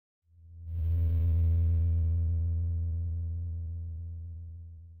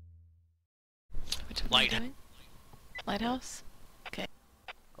Lighthouse? Okay.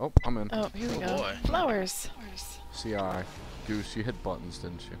 Oh, I'm in. Oh, here we go. Boy. Flowers. CI. Goose, you hit buttons,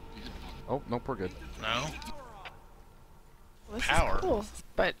 didn't you? Oh, nope, we're good. No. Well, this Power. is cool.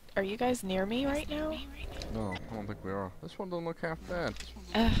 But are you guys near me right now? No, I don't think we are. This one doesn't look half bad.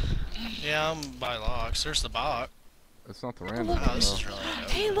 Yeah, I'm by locks. There's the box. It's not the random look. Oh, this though. is really dope.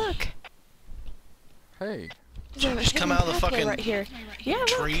 Hey, look! Hey, There's a Just come hidden out of the pathway fucking right here. Yeah, look,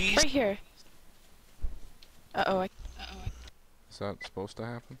 trees. right here. Uh-oh, is that supposed to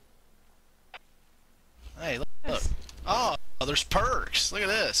happen? Hey, look. Yes. Oh, there's perks. Look at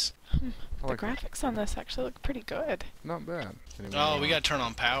this. I The like it. graphics on this actually look pretty good. Not bad. Anyway, Oh, we gotta turn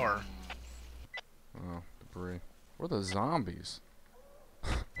on power. Oh, debris. Where are the zombies?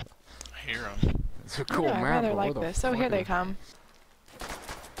 I hear them. It's a cool I map. rather but where like the this. Oh, fuck here they is- come.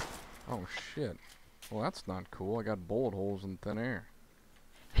 Oh shit. Well, that's not cool. I got bullet holes in thin air.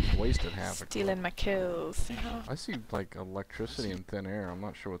 Wasted half a clip. Stealing my kills. You know? I see like electricity in thin air. I'm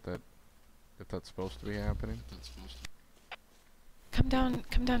not sure what that, if that's supposed to be happening. Come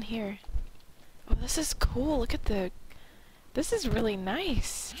down here. Oh, this is cool. Look at the... This is really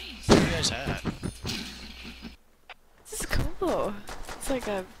nice. Where you guys at? This is cool. It's like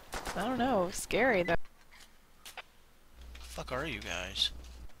a... I don't know, scary though. The fuck are you guys?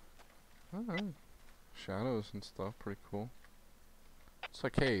 Oh, shadows and stuff. Pretty cool. It's a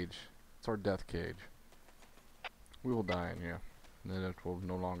cage. It's our death cage. We will die in here. And then it will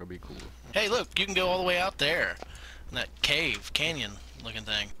no longer be cool. Hey, look, you can go all the way out there. In that cave, canyon looking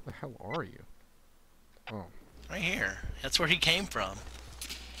thing. Where the hell are you? Oh, Right here. That's where he came from.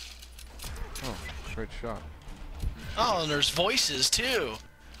 oh, great shot. Oh, and there's voices too.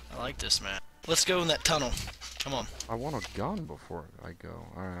 I like this map. Let's go in that tunnel. Come on. I want a gun before I go.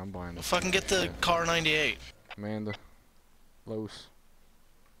 Alright, I'm buying We'll this. fucking get the car 98. Amanda. Los.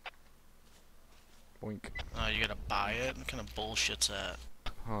 Boink. Oh, you gotta buy it? What kind of bullshit's that?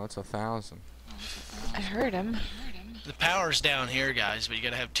 Oh, that's 1,000. I heard him. The power's down here, guys, but you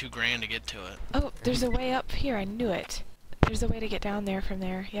gotta have $2,000 to get to it. Oh, there's a way up here. I knew it. There's a way to get down there from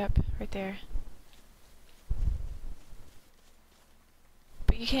there. Yep, right there.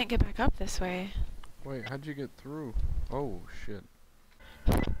 But you can't get back up this way. Wait, how'd you get through? Oh, shit.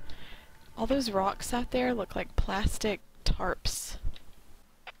 All those rocks out there look like plastic tarps.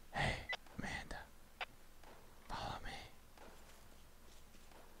 Hey, Amanda. Follow me.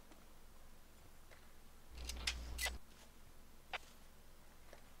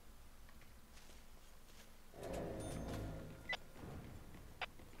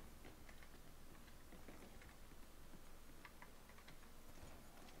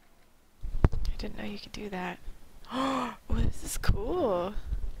 I didn't know you could do that. Oh, this is cool.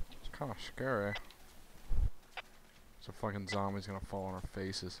 It's kind of scary. So fucking zombies gonna fall on our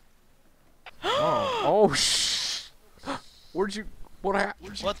faces. Oh, oh shh! Where'd you? What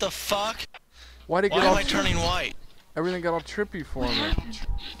happened? What the fuck? Why'd it Why get am all? I turning white? Everything got all trippy for me.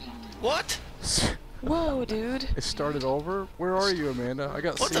 What? Whoa, dude. It started over. Where are you, Amanda? I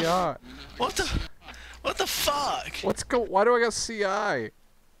got What the CI. What the fuck? What's go? Why do I got CI?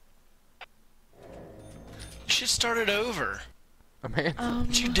 Shit started over. Amanda.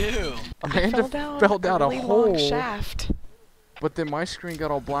 What'd you do? Amanda fell down a a really hole. long shaft. But then my screen got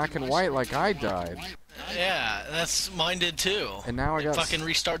all black and white like I died. Yeah, that's mine did too. And now I got fucking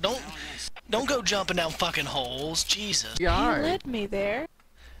restart. Don't go jumping down fucking holes. Jesus. You CI. led me there.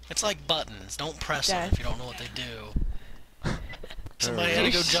 It's like buttons. Don't press them Death. if you don't know what they do. Somebody had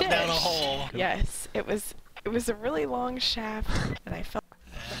to go jump down a hole. Yes, it was a really long shaft, and I fell.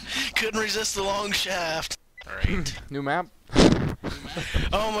 Couldn't resist the long shaft. Alright. New map. I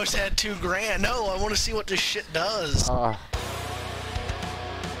almost had $2,000. No, I want to see what this shit does.